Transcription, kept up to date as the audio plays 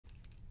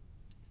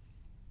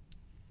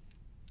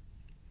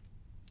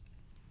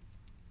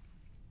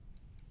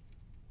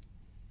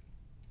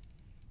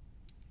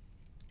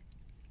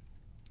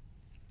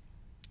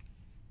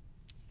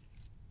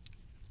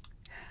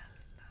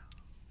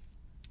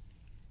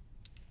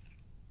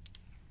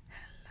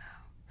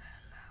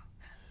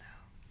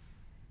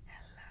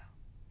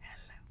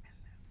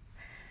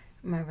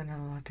my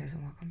Vanilla Lattes,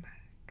 and welcome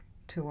back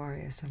to our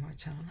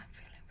ASMR channel. I'm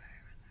feeling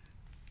very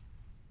relaxed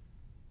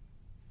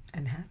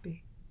and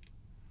happy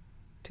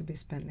to be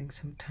spending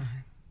some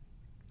time.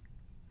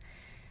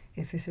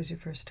 If this is your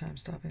first time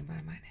stopping by,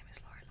 my name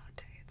is Lori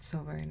Latte. It's so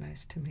very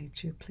nice to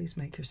meet you. Please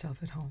make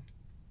yourself at home.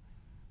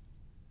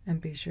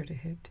 And be sure to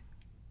hit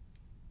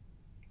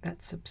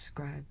that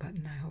subscribe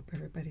button. I hope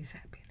everybody's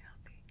happy and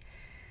healthy.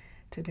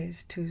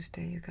 Today's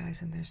Tuesday, you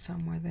guys, and there's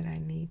somewhere that I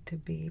need to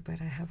be,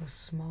 but I have a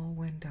small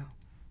window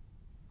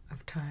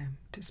of time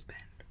to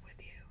spend with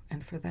you.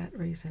 And for that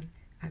reason,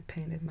 I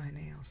painted my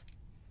nails.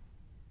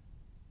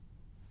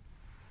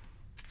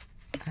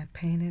 I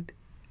painted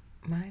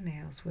my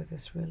nails with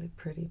this really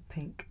pretty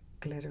pink,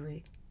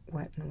 glittery,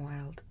 Wet n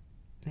Wild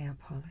nail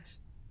polish.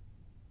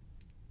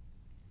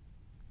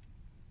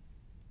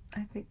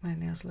 I think my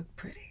nails look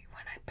pretty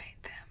when I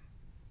paint them.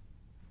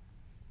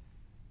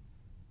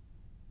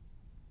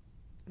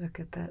 Look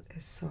at that,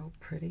 it's so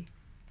pretty.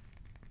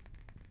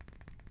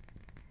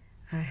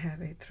 I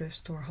have a thrift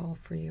store haul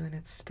for you, and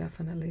it's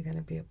definitely going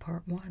to be a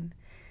part 1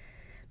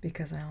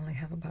 because I only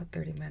have about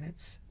 30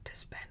 minutes to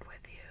spend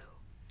with you.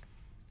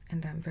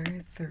 And I'm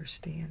very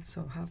thirsty, and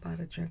so how about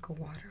a drink of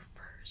water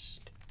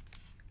first?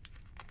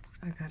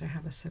 I gotta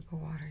have a sip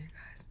of water, you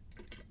guys.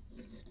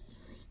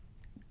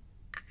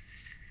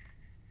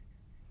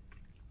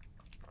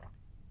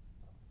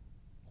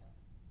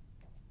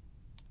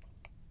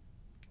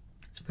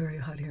 It's very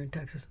hot here in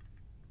Texas.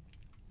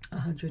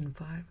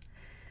 105.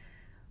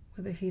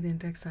 With a heat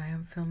index, I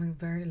am filming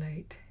very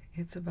late.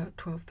 It's about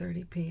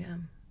 12:30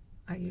 p.m.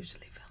 I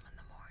usually film in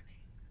the morning.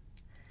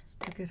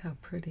 Look at how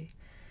pretty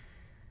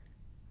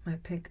my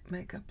pink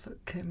makeup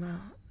look came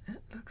out.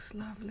 It looks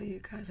lovely,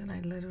 you guys, and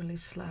I literally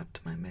slapped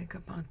my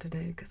makeup on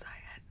today because I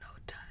had no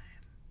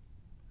time.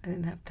 I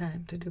didn't have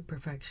time to do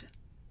perfection.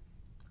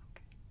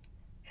 Okay.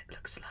 It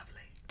looks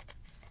lovely.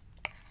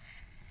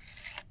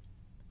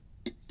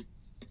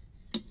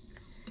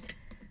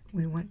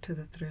 We went to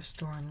the thrift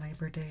store on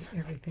Labor Day.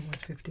 Everything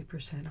was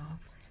 50%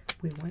 off.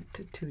 We went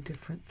to 2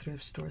 different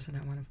thrift stores, and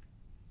I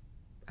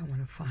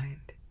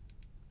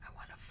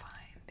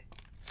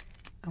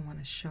want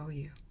to show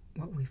you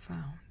what we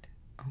found,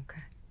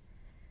 okay?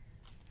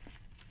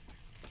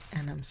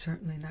 And I'm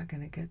certainly not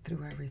going to get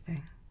through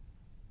everything.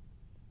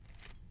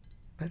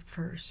 But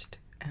first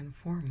and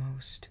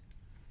foremost,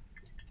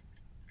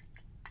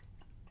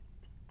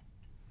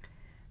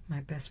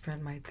 my best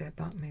friend Maite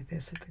bought me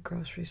this at the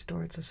grocery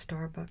store. It's a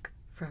Starbucks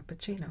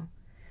Frappuccino,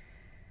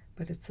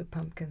 but it's a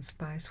pumpkin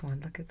spice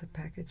one. Look at the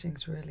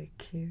packaging's really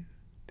cute.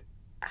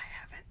 I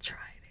haven't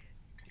tried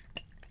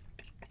it.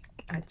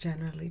 I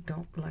generally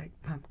don't like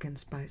pumpkin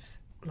spice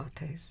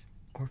lattes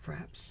or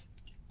fraps,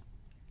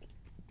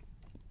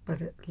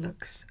 but it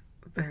looks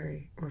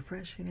very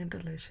refreshing and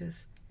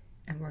delicious,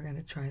 and we're going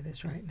to try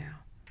this right now.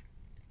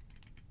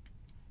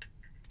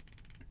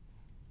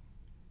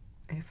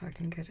 If I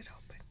can get it open.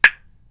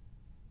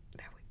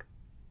 There we go.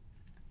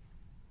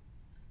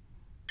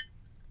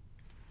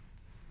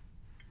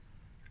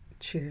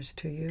 Cheers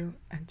to you,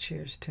 and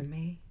cheers to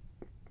me.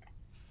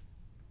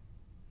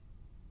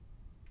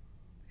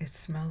 It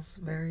smells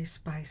very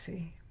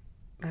spicy.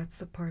 That's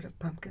the part of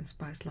pumpkin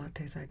spice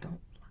lattes I don't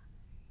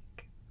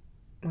like,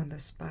 when the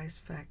spice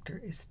factor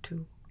is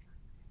too.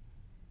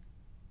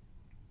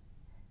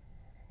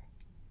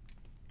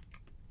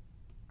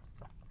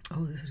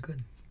 Oh, this is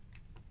good.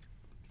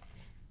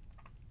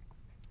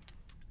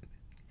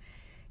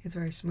 It's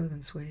very smooth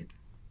and sweet.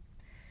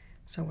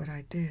 So what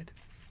I did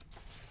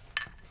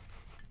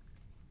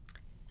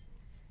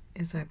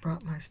is I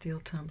brought my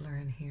steel tumbler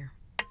in here,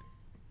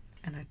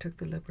 and I took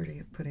the liberty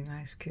of putting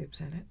ice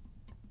cubes in it,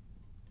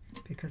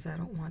 because I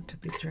don't want to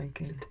be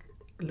drinking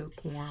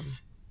lukewarm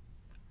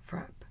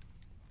frap.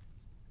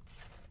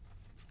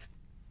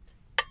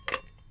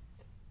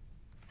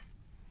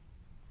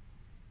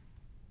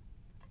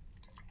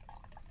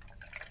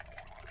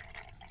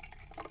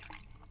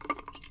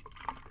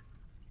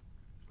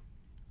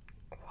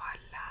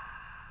 Voila!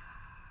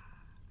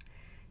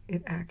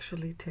 It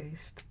actually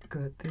tastes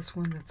good. This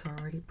one that's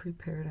already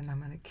prepared, and I'm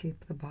going to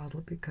keep the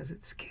bottle because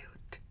it's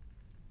cute.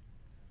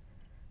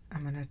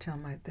 I'm going to tell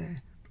my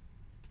dad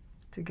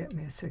to get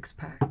me a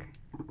 6-pack.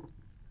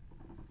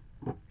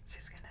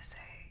 She's going to say,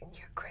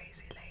 "You're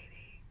crazy, lady."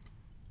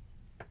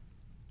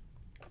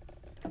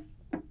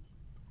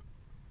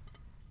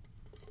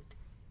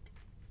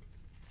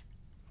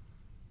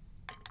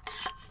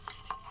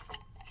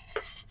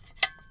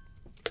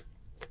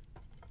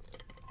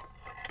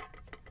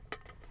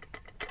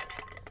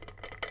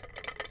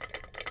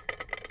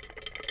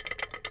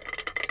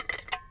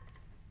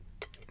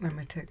 I'm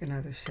going to take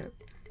another sip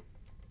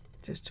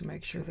just to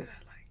make sure that I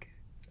like it.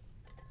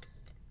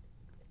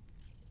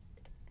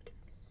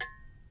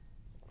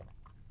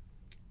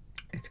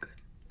 It's good.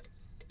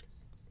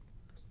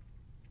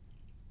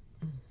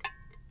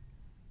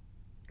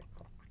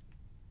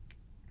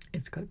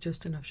 It's got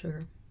just enough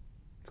sugar.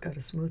 It's got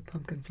a smooth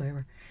pumpkin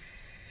flavor.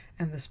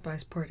 And the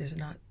spice part is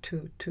not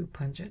too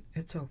pungent.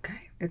 It's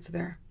okay. It's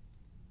there.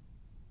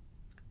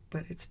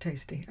 But it's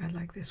tasty. I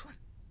like this one.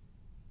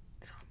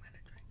 So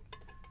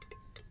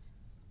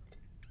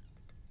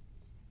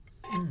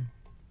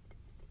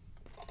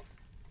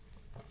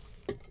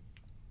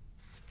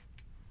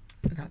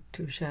Not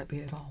too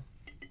shabby at all.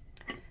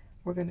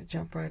 We're going to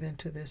jump right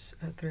into this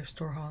thrift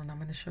store haul, and I'm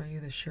going to show you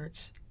the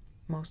shirts,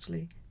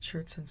 mostly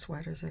shirts and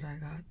sweaters that I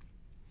got.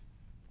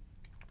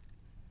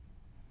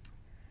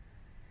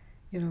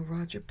 You know,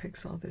 Roger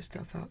picks all this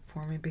stuff out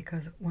for me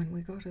because when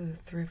we go to the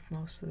thrift,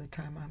 most of the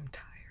time I'm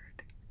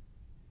tired.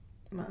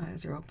 My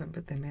eyes are open,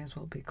 but they may as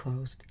well be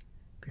closed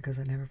because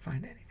I never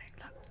find anything.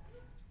 Look.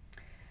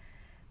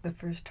 The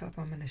first top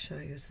I'm going to show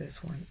you is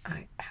this one.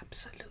 I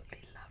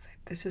absolutely love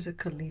it. This is a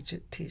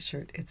collegiate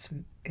t-shirt. It's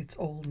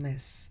Ole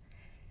Miss.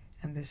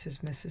 And this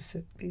is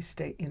Mississippi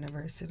State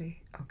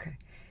University. Okay.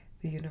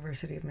 The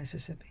University of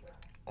Mississippi.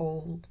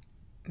 Ole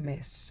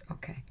Miss.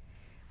 Okay.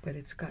 But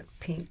it's got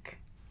pink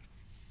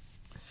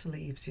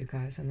sleeves, you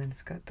guys, and then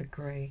it's got the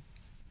gray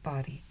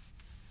body.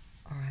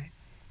 All right.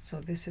 So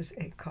this is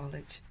a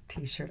college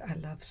t-shirt. I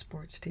love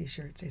sports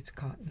t-shirts. It's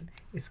cotton.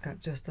 It's got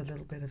just a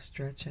little bit of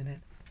stretch in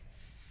it.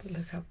 But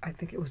look how, I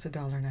think it was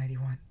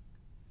 $1.91.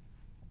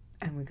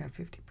 And we got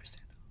 50%.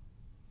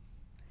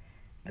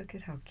 Look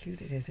at how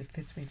cute it is. It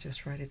fits me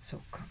just right. It's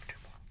so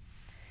comfortable.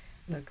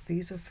 Look,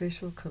 these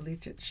official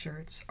collegiate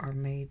shirts are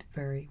made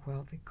very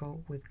well. They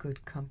go with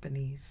good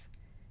companies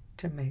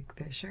to make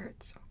their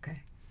shirts,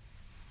 okay?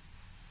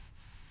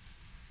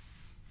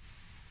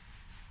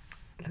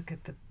 Look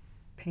at the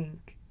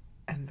pink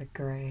and the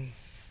gray.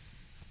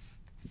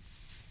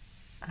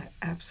 I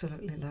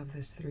absolutely love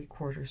this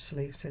 3/4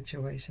 sleeve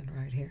situation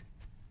right here.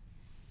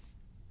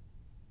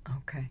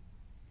 Okay.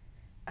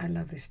 I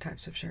love these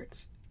types of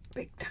shirts.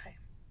 Big time.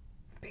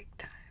 Big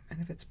time.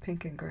 And if it's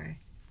pink and gray,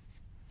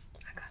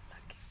 I got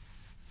lucky.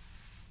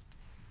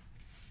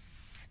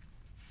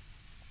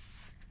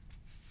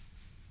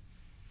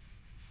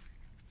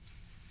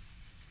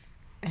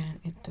 And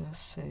it does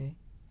say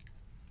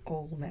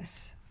Ole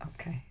Miss.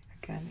 Okay,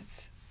 again,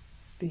 it's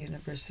the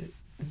University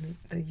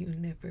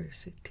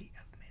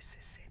of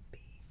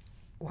Mississippi.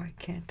 Why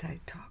can't I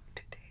talk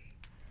today?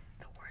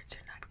 The words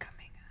are not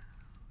coming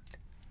out.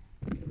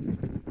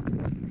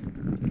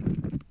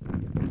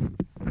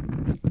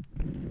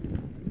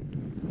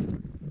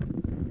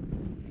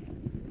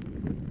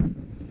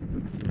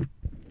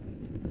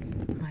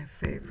 My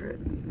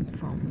favorite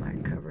foam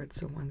mat cover's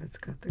the one that's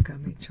got the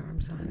gummy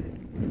charms on it.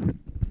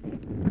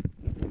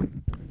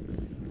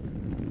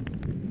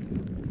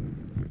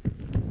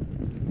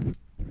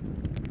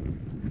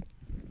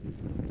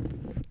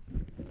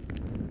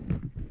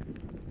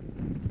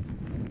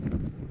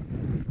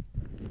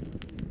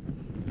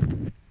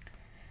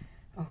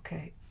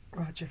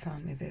 Roger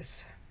found me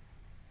this.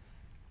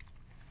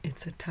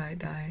 It's a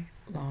tie-dye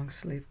long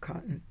sleeve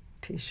cotton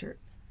t-shirt.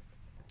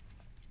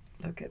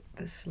 Look at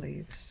the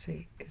sleeves.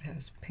 See, it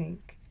has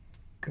pink,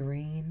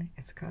 green,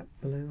 it's got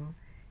blue,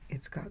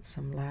 it's got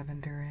some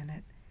lavender in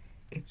it.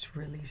 It's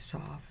really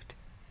soft.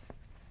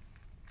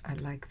 I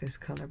like this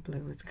color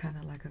blue. It's kind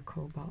of like a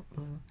cobalt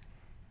blue,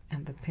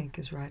 and the pink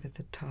is right at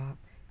the top.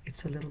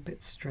 It's a little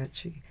bit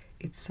stretchy.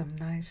 It's some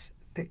nice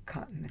thick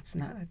cotton. It's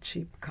not a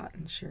cheap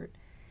cotton shirt.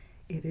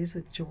 It is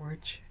a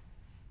George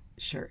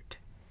shirt,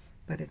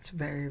 but it's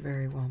very,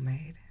 very well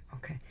made.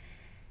 Okay.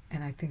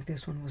 And I think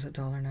this one was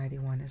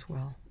 $1.91 as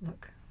well.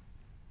 Look.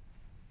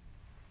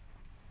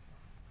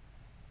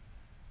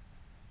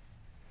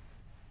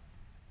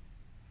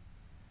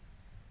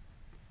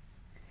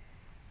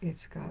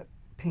 It's got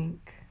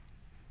pink,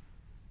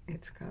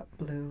 it's got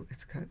blue,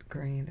 it's got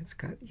green, it's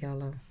got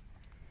yellow,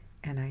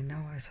 and I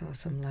know I saw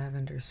some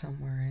lavender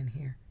somewhere in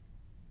here.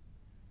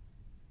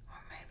 Or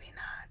maybe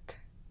not.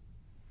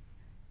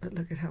 But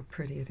look at how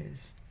pretty it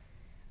is.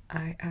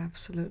 I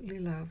absolutely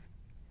love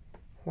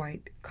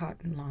white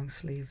cotton long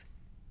sleeve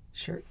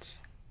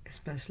shirts,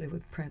 especially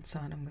with prints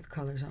on them, with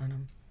colors on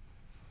them.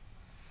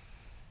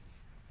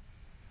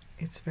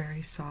 It's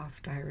very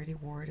soft. I already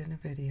wore it in a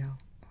video,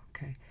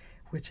 okay,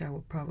 which I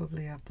will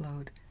probably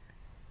upload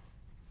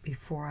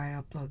before I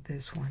upload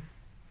this one.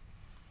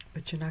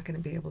 But you're not going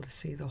to be able to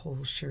see the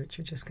whole shirt.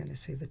 You're just going to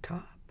see the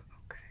top,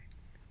 okay.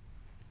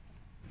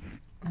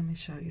 Let me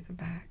show you the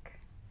back.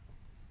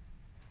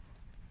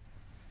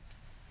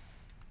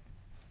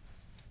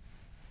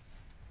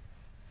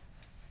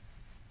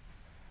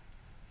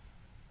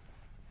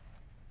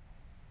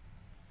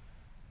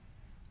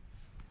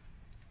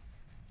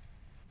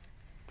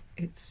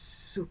 It's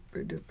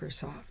super duper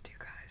soft, you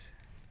guys.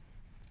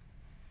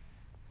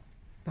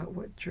 But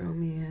what drew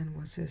me in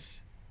was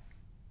this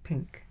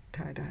pink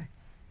tie-dye.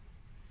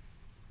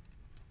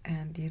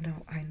 And you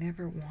know, I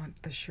never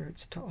want the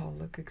shirts to all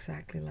look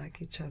exactly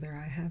like each other.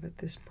 I have at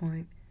this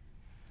point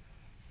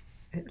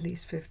at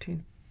least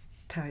 15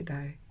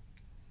 tie-dye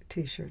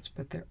t-shirts,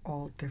 but they're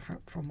all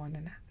different from one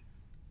another.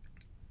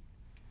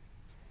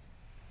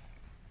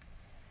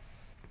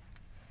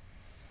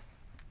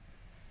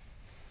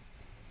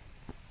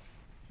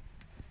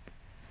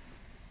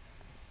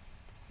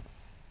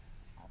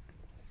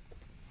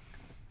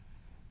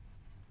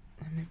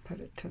 Let me put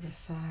it to the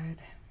side.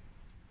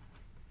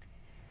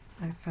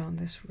 I found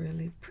this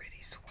really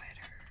pretty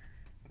sweater.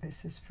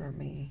 This is for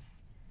me,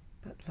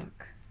 but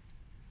look,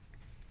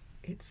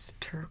 It's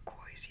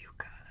turquoise, you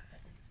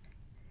guys.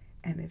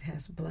 And it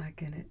has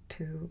black in it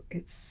too.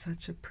 It's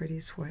such a pretty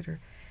sweater.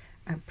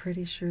 I'm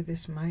pretty sure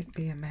this might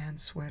be a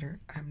man's sweater,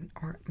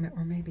 or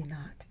maybe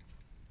not.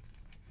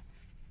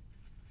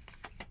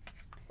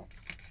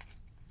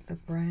 The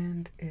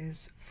brand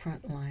is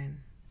Frontline.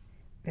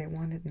 They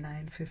wanted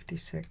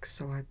 $9.56,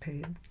 so I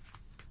paid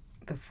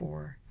the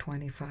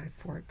 $4.25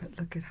 for it. But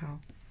look at how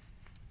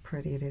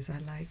pretty it is. I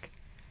like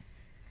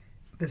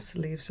the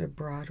sleeves are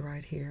broad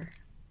right here.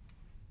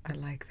 I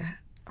like that.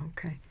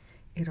 Okay.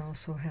 It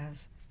also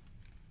has,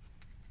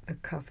 the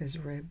cuff is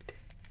ribbed.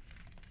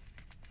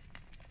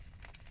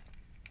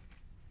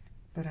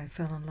 But I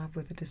fell in love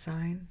with the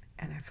design,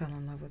 and I fell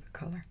in love with the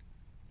color.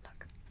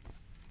 Look.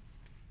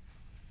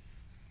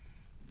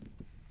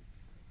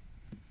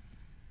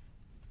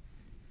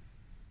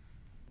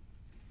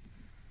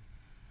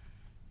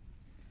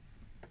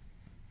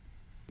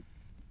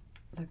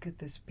 Look at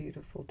this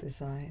beautiful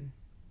design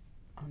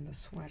on the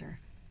sweater.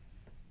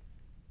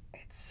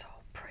 It's so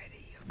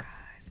pretty, you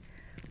guys.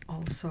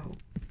 Also,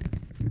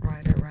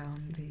 right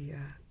around the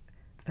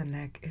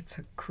neck, it's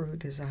a crew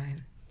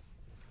design.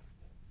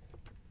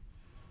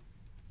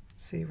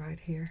 See right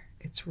here,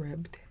 it's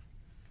ribbed.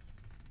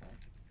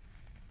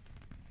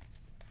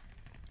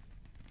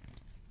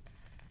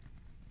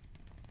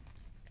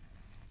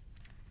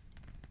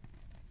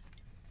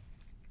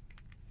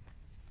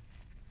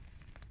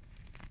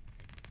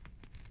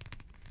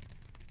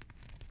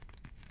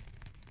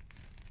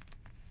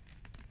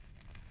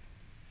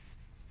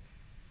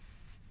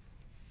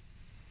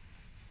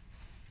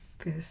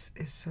 This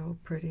is so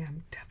pretty.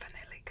 I'm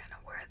definitely gonna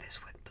wear this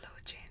with blue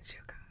jeans, you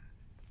guys.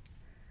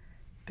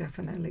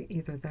 Definitely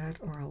either that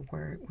or I'll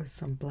wear it with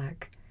some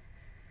black,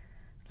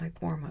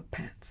 like warm-up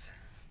pants.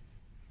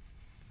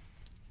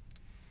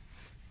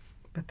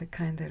 But the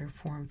kind that are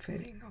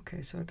form-fitting,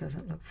 okay, so it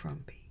doesn't look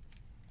frumpy.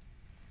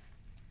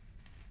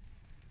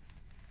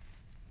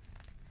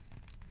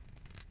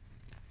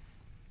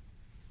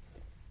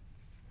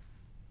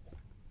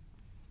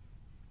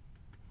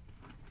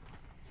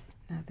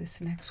 Now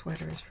this next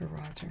sweater is for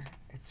Roger.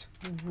 It's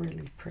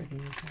really pretty,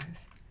 you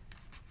guys.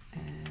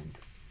 And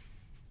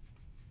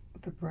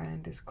the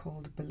brand is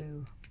called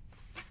Blue.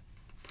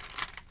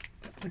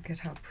 But look at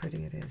how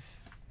pretty it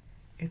is.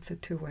 It's a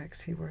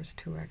 2X. He wears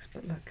 2X,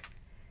 but look.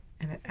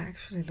 And it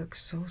actually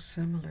looks so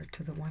similar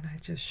to the one I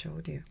just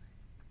showed you.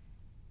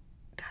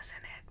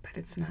 Doesn't it? But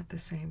it's not the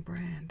same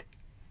brand.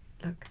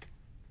 Look.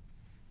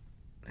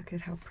 Look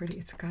at how pretty.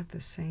 It's got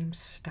the same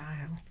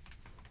style.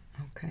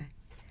 Okay.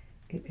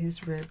 It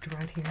is ribbed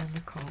right here on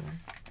the collar.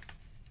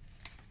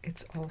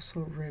 It's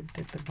also ribbed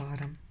at the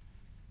bottom.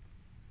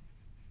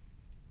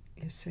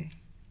 You see?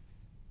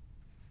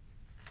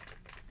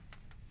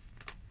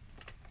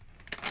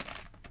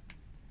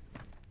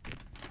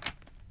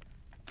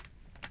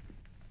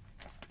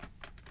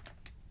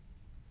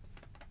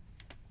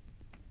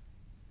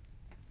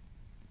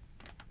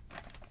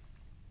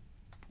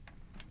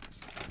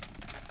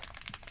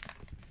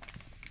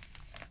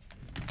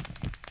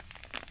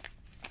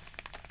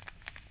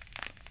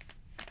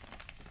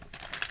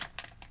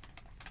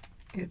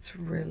 It's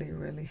really,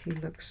 really, he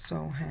looks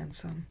so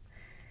handsome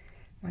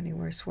when he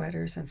wears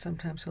sweaters, and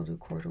sometimes he'll do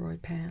corduroy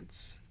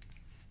pants.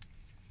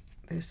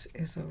 This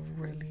is a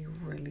really,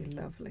 really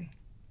lovely,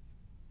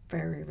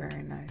 very,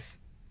 very nice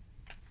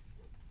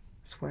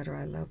sweater.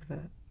 I love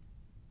the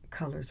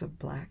colors of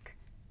black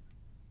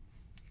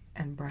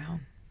and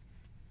brown.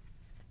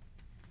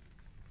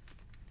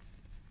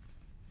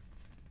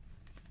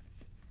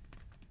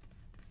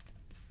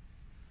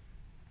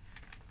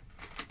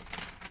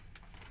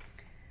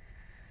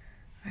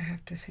 I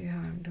have to see how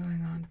I'm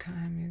doing on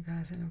time, you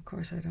guys, and of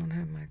course I don't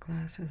have my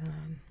glasses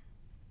on.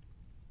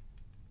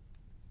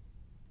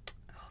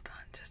 Hold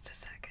on just a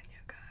second, you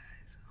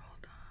guys.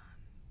 Hold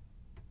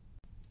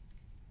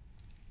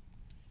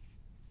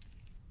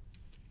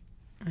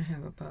on. I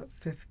have about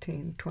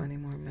 15-20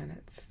 more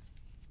minutes.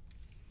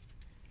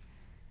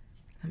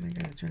 Let me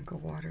get a drink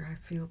of water. I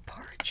feel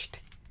parched.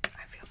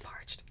 I feel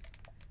parched.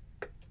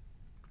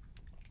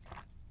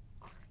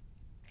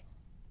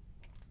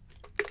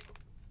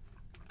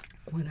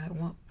 When I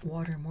want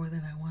water more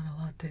than I want a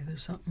latte,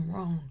 there's something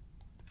wrong.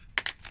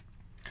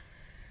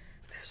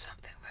 There's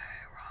something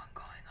very wrong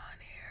going on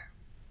here.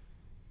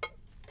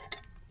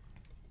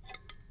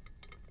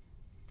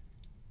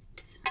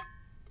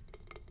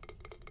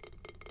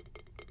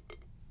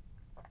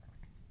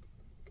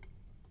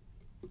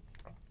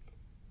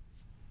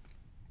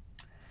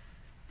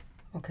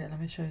 Okay,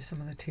 let me show you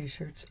some of the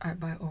t-shirts. I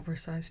buy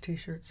oversized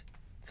t-shirts,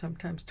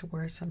 sometimes to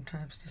wear,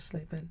 sometimes to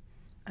sleep in.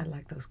 I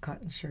like those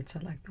cotton shirts. I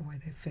like the way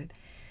they fit.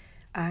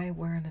 I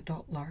wear an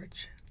adult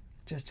large,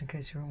 just in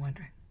case you were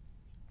wondering.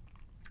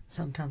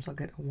 Sometimes I'll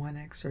get a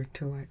 1X or a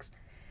 2X.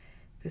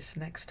 This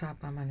next top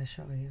I'm going to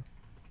show you,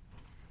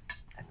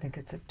 I think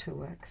it's a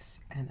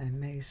 2X, and I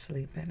may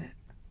sleep in it.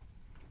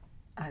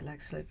 I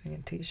like sleeping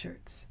in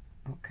t-shirts.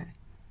 Okay.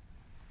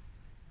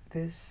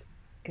 This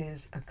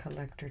is a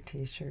collector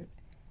t-shirt,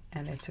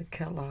 and it's a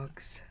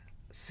Kellogg's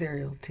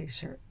cereal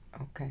t-shirt.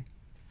 Okay.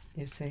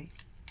 You see?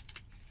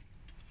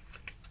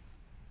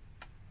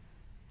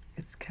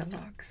 It's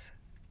Kellogg's,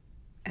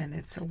 and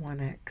it's a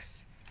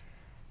 1X.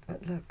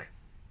 But look,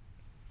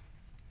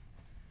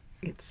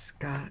 it's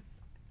got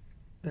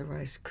the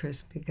Rice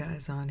Krispie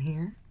guys on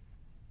here.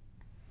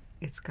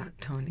 It's got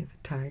Tony the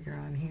Tiger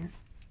on here.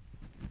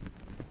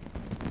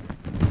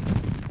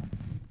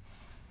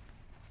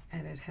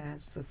 And it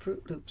has the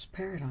Fruit Loops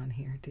parrot on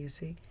here. Do you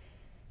see?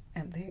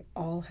 And they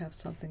all have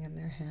something in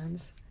their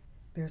hands.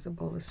 There's a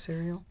bowl of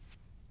cereal.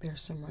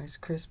 There's some Rice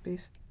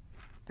Krispies.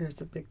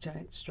 There's a big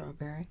giant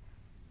strawberry.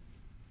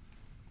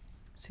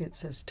 See, it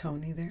says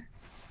Tony there.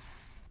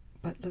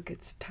 But look,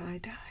 it's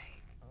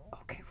tie-dye.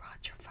 Okay,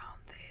 Roger found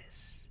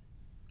this.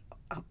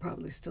 I'll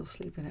probably still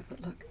sleep in it,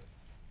 but look.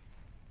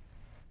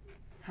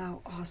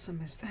 How awesome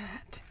is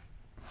that?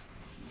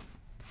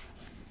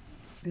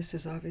 This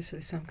is obviously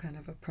some kind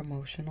of a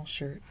promotional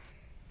shirt.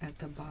 At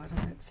the bottom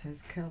it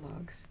says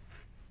Kellogg's.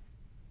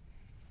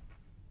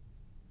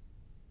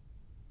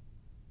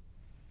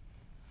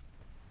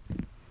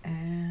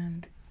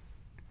 And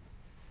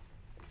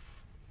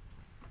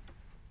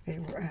they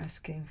were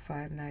asking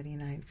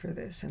 $5.99 for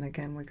this, and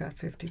again we got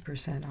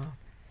 50% off.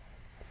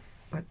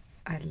 But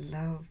I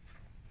love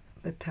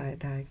the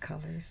tie-dye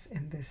colors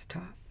in this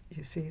top.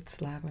 You see,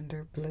 it's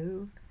lavender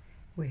blue,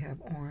 we have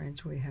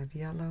orange, we have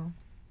yellow,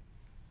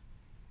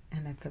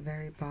 and at the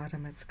very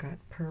bottom it's got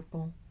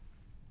purple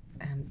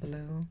and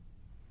blue.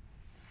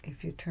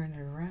 If you turn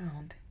it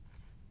around,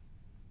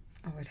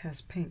 oh, it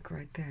has pink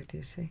right there. Do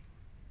you see?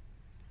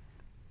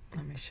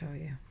 Let me show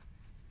you.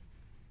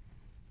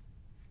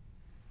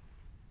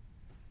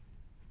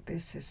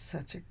 This is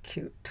such a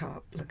cute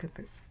top. Look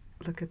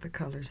at the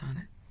colors on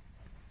it.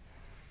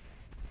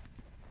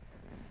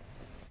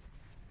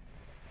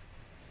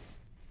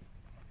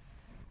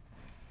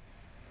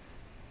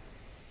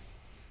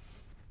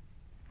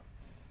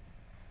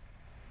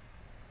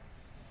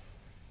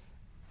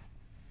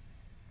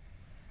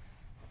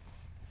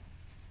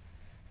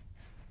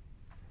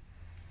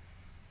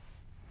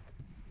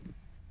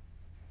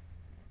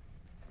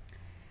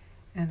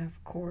 And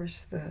of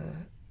course, the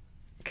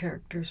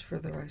characters for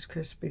the Rice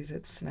Krispies,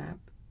 it's Snap,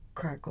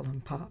 Crackle,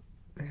 and Pop.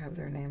 They have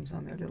their names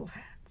on their little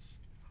hats.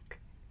 Okay.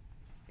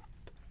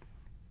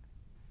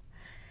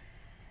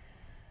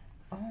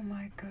 Oh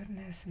my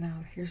goodness.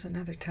 Now, here's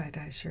another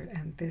tie-dye shirt,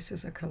 and this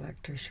is a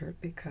collector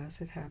shirt because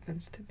it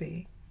happens to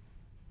be,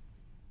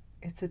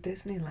 it's a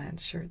Disneyland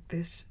shirt.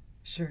 This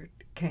shirt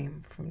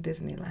came from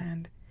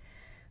Disneyland.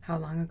 How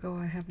long ago?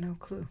 I have no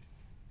clue.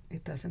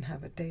 It doesn't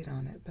have a date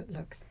on it, but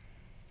look.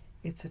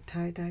 It's a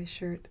tie-dye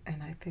shirt,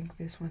 and I think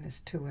this one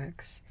is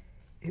 2X.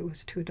 It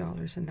was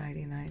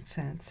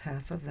 $2.99,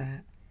 half of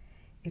that.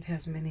 It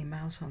has Minnie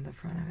Mouse on the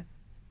front of it.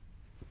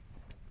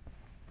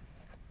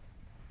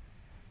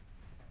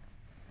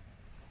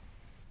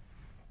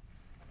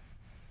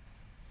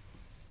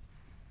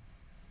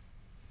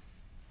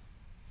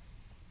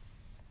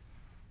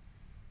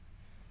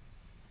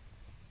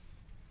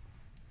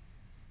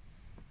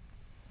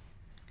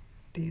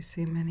 Do you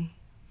see Minnie?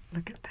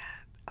 Look at that.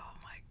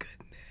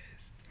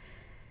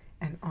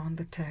 And on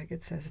the tag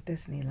it says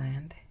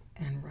Disneyland,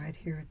 and right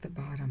here at the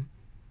bottom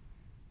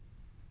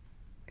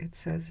it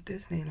says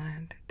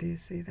Disneyland. Do you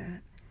see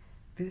that?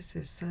 This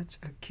is such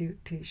a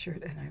cute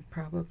t-shirt, and I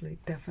probably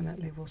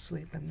definitely will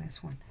sleep in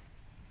this one.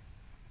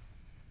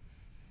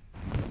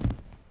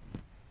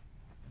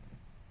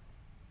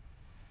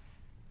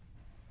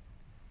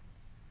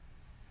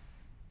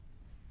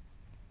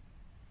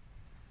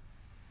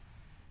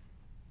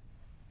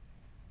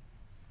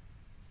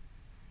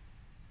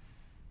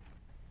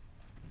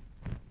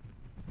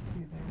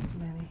 There's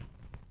many.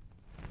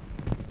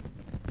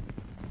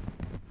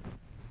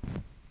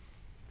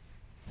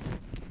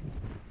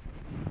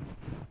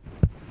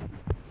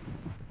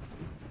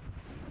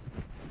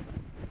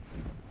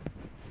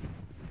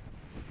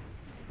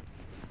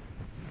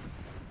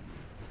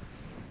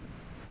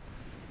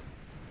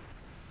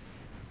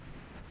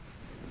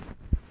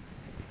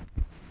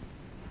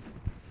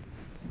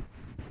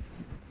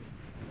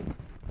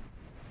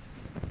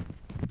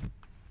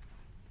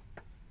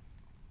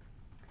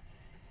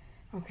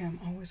 Okay, I'm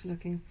always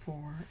looking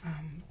for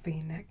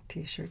V-neck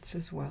t-shirts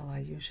as well. I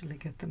usually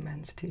get the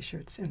men's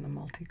t-shirts in the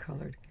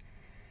multicolored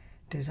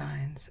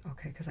designs,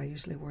 okay, because I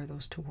usually wear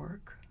those to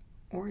work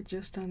or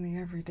just on the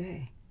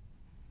everyday.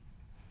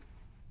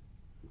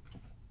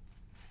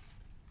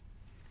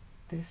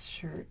 This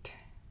shirt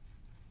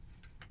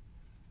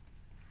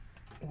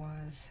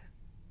was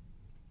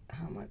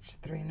how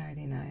much?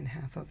 $3.99.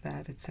 Half of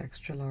that, it's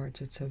extra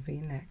large. It's a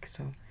V-neck,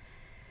 so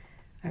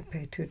I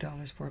paid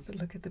 $2 for it, but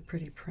look at the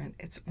pretty print.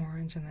 It's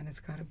orange, and then it's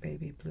got a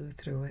baby blue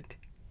through it.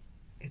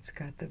 It's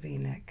got the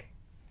V-neck.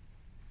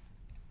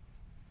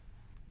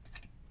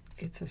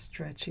 It's a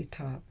stretchy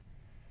top.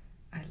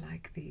 I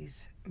like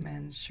these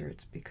men's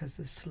shirts because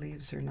the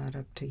sleeves are not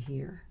up to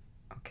here.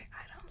 Okay,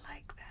 I don't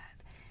like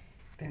that.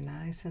 They're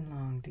nice and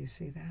long. Do you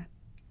see that?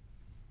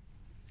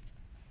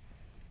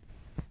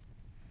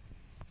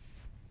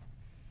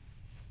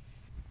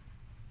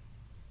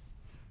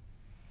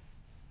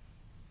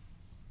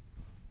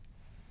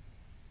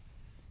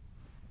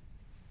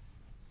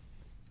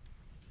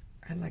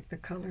 I like the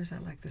colors, I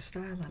like the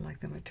style, I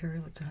like the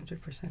material. It's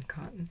 100%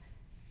 cotton.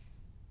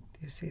 Do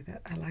you see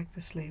that? I like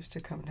the sleeves to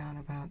come down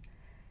about,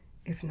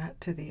 if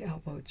not to the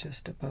elbow,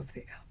 just above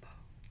the elbow.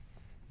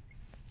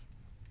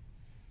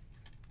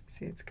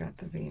 See, it's got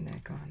the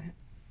V-neck on it.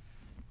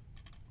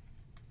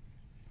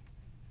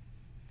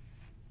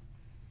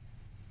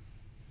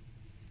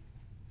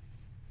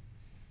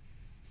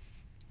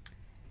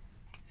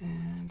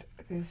 And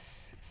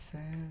this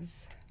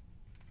says,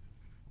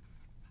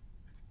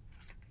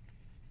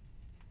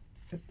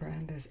 the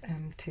brand is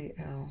MTL.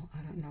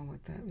 I don't know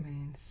what that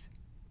means.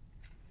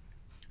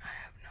 I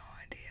have no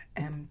idea.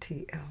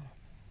 MTL.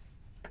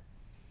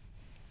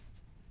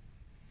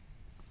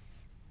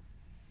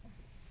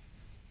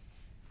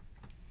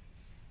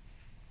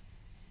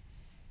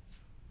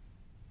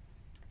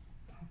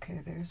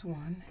 Okay, there's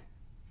one.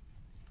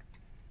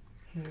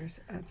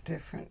 Here's a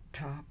different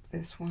top.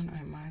 This one,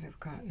 I might have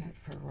gotten it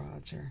for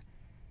Roger.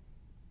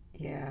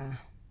 Yeah.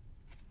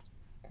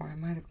 Or I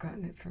might have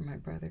gotten it for my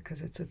brother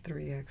because it's a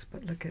 3X.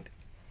 But look at,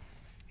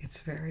 it's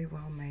very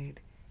well made.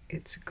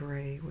 It's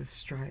gray with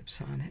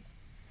stripes on it.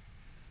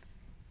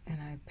 And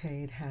I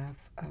paid half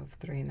of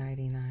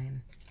 $3.99.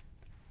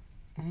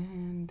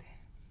 And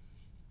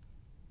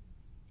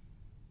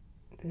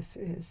this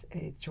is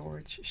a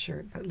George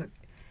shirt. But look,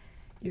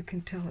 you can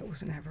tell it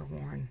was never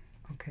worn.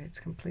 Okay, it's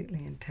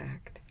completely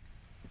intact.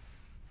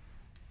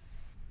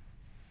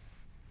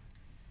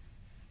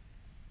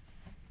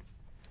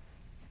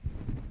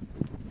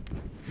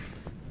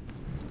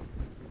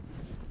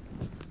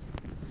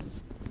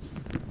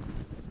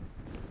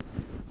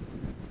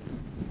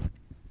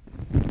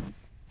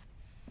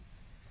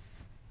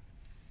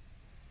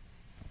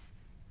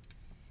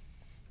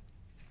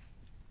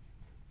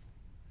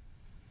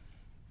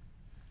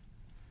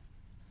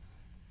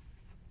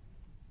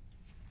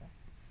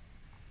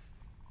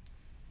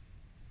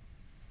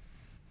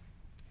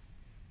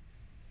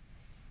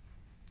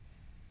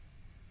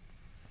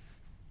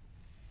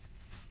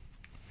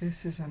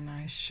 This is a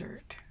nice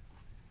shirt,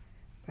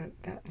 but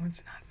that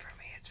one's not for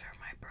me, it's for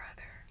my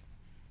brother.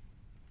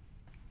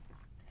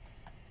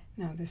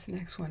 Now this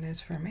next one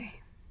is for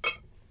me.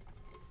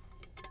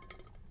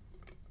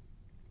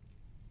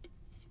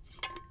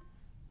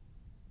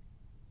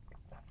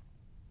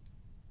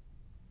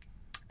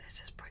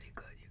 This is pretty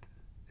good,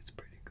 it's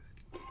pretty good.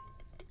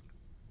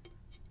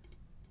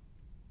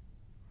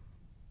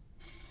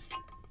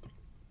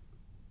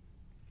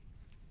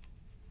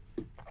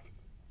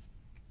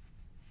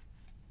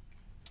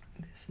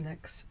 This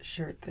next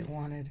shirt they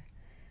wanted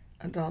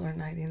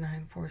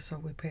 $1.99 for, so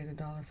we paid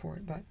 $1 for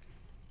it. But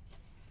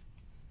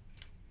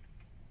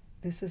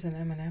this is an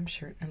M&M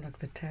shirt, and look,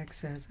 the tag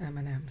says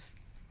M&M's.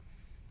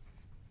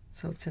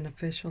 So it's an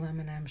official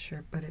M&M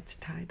shirt, but it's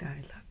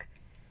tie-dye. Look,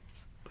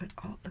 but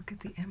oh, look at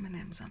the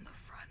M&M's on the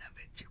front of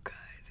it, you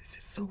guys. This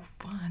is so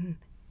fun.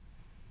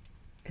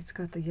 It's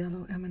got the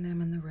yellow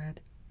M&M and the red,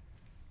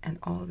 and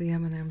all the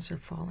M&M's are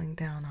falling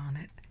down on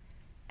it,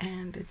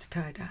 and it's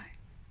tie-dye.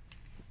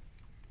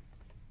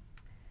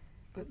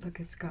 But look,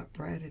 it's got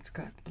red, it's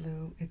got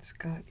blue, it's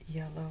got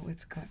yellow,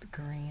 it's got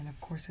green.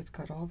 Of course, it's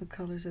got all the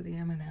colors of the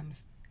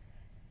M&M's.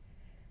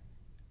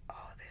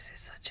 Oh, this is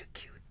such a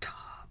cute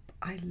top.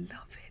 I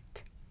love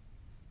it.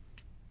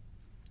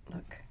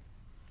 Look.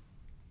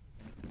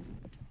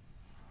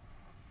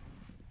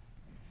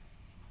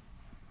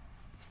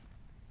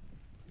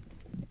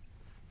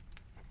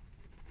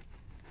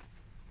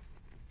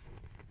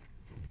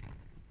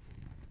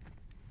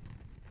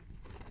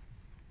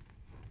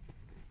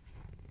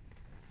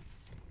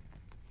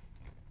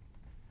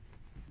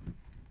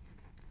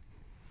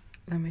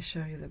 Let me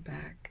show you the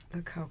back.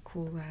 Look how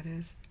cool that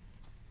is.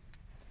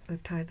 The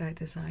tie-dye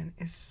design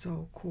is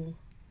so cool.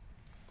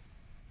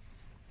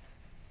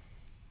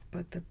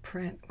 But the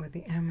print with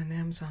the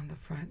M&M's on the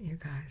front, you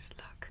guys,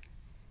 look.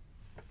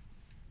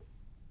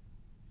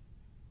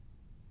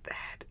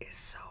 That is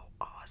so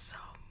awesome.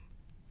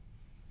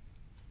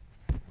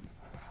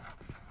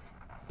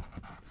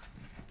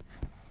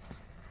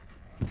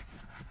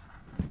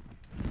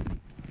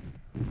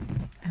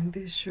 And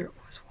this shirt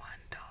was $1.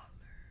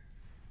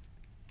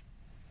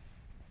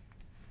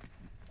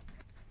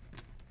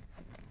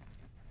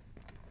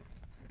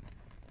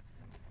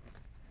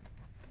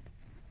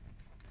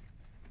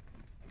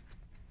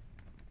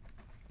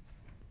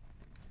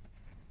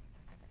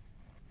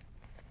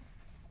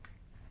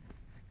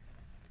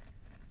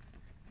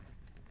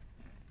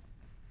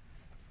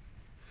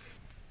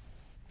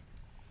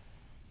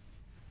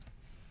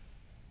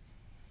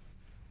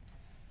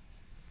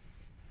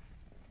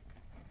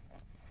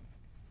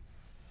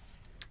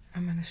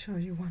 I'm going to show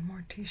you one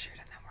more t-shirt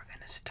and then we're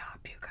going to stop,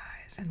 you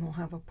guys, and we'll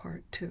have a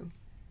part 2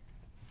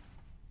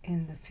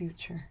 in the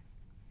future.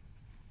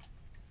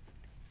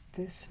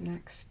 This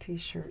next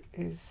t-shirt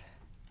is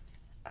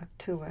a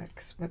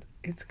 2X, but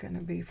it's going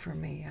to be for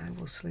me. I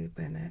will sleep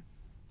in it,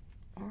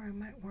 or I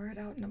might wear it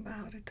out and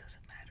about. It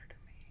doesn't matter to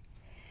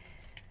me.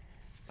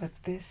 But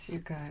this, you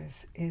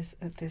guys, is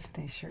a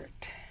Disney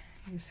shirt.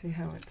 You see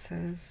how it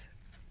says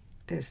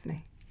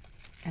Disney,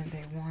 and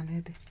they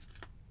wanted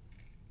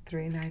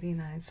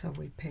 $3.99, so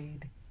we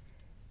paid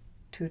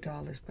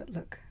 $2. But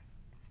look,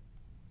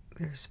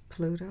 there's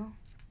Pluto,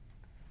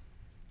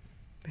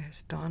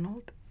 there's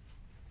Donald,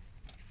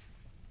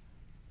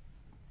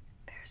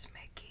 there's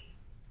Mickey,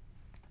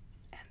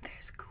 and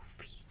there's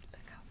Goofy.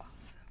 Look how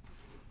awesome.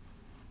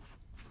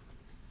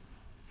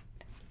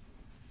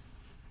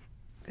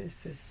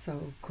 This is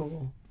so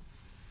cool.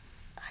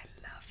 I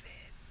love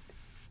it.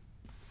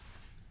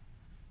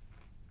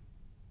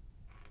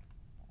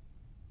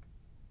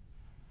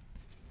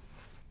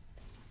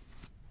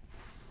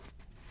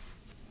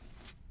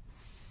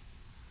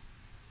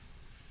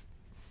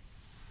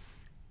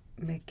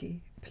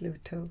 Mickey,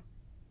 Pluto,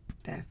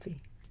 Daffy,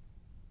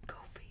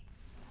 Goofy.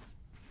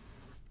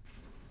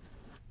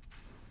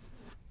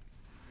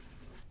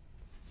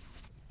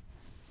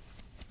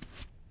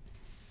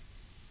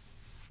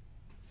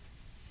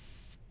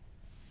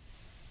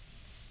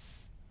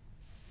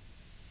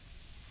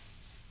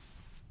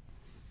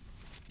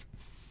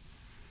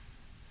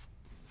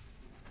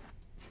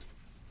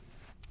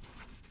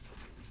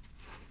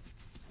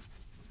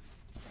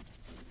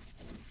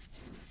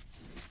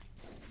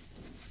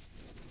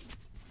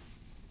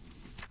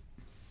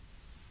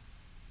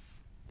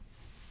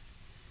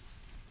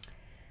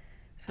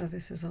 So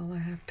this is all I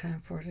have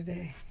time for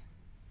today.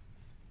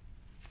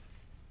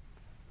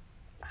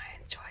 I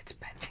enjoyed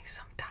spending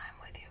some time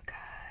with you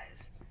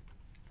guys.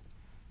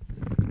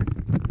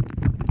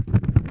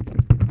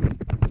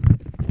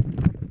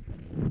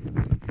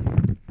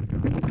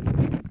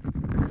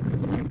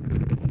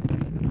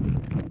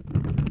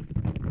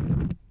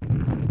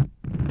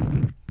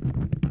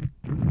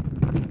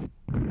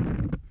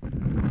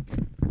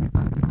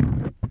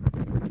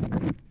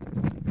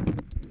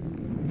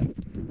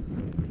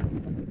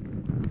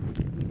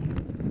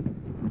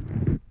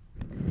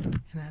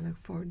 And I look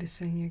forward to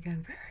seeing you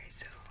again very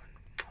soon.